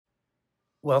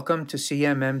Welcome to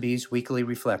CMMB's Weekly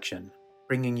Reflection,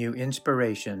 bringing you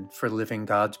inspiration for living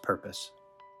God's purpose.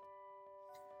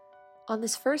 On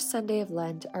this first Sunday of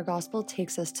Lent, our Gospel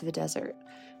takes us to the desert,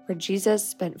 where Jesus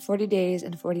spent 40 days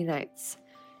and 40 nights.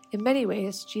 In many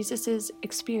ways, Jesus'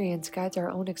 experience guides our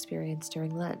own experience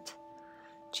during Lent.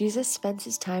 Jesus spends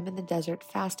his time in the desert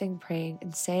fasting, praying,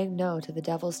 and saying no to the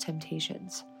devil's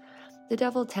temptations. The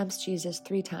devil tempts Jesus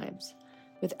 3 times.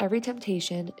 With every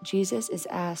temptation, Jesus is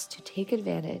asked to take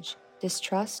advantage,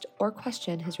 distrust, or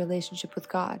question his relationship with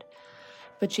God.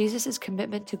 But Jesus'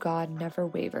 commitment to God never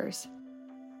wavers.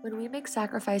 When we make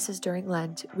sacrifices during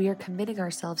Lent, we are committing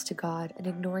ourselves to God and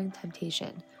ignoring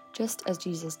temptation, just as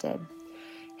Jesus did.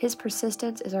 His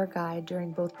persistence is our guide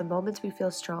during both the moments we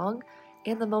feel strong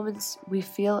and the moments we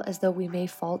feel as though we may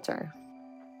falter.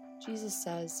 Jesus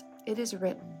says, "It is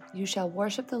written, you shall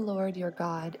worship the Lord your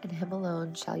God, and him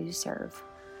alone shall you serve."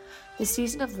 The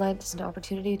season of Lent is an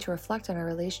opportunity to reflect on our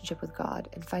relationship with God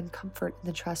and find comfort in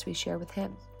the trust we share with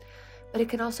him. But it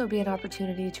can also be an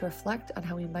opportunity to reflect on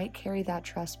how we might carry that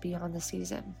trust beyond the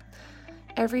season.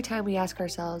 Every time we ask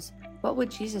ourselves, what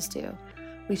would Jesus do?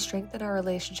 We strengthen our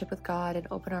relationship with God and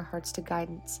open our hearts to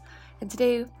guidance. And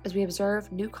today, as we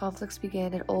observe new conflicts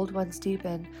begin and old ones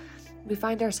deepen, we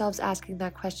find ourselves asking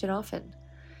that question often.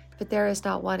 But there is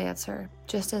not one answer,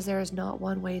 just as there is not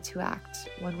one way to act,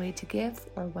 one way to give,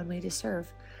 or one way to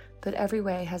serve, but every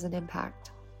way has an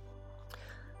impact.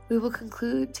 We will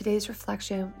conclude today's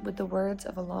reflection with the words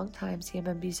of a longtime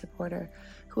CMMB supporter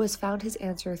who has found his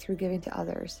answer through giving to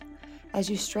others. As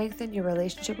you strengthen your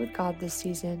relationship with God this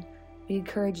season, we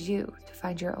encourage you to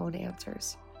find your own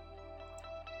answers.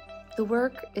 The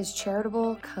work is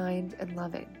charitable, kind, and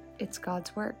loving. It's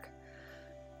God's work.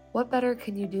 What better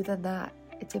can you do than that?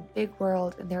 It's a big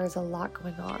world and there is a lot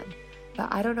going on,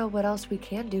 but I don't know what else we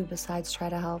can do besides try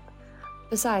to help.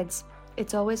 Besides,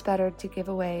 it's always better to give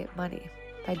away money.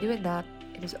 By doing that,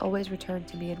 it is always returned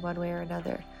to me in one way or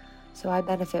another, so I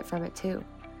benefit from it too.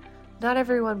 Not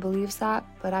everyone believes that,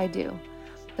 but I do.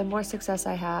 The more success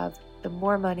I have, the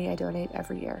more money I donate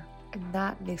every year, and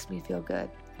that makes me feel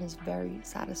good and is very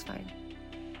satisfying.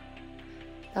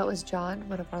 That was John,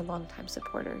 one of our longtime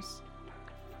supporters.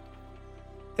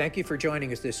 Thank you for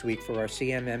joining us this week for our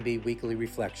CMMB Weekly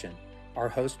Reflection. Our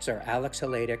hosts are Alex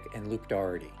Haladic and Luke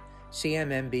Doherty.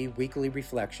 CMMB Weekly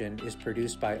Reflection is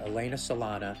produced by Elena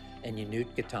Solana and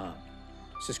Yanut Gatan.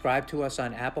 Subscribe to us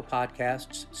on Apple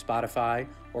Podcasts, Spotify,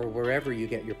 or wherever you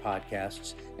get your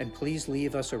podcasts, and please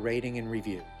leave us a rating and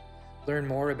review. Learn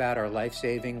more about our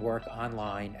life-saving work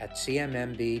online at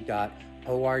cmmb.org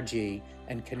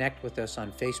and connect with us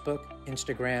on Facebook,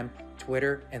 Instagram,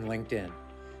 Twitter, and LinkedIn.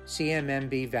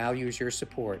 CMMB values your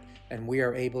support, and we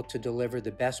are able to deliver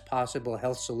the best possible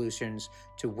health solutions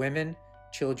to women,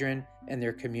 children, and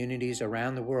their communities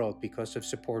around the world because of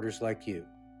supporters like you.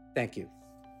 Thank you.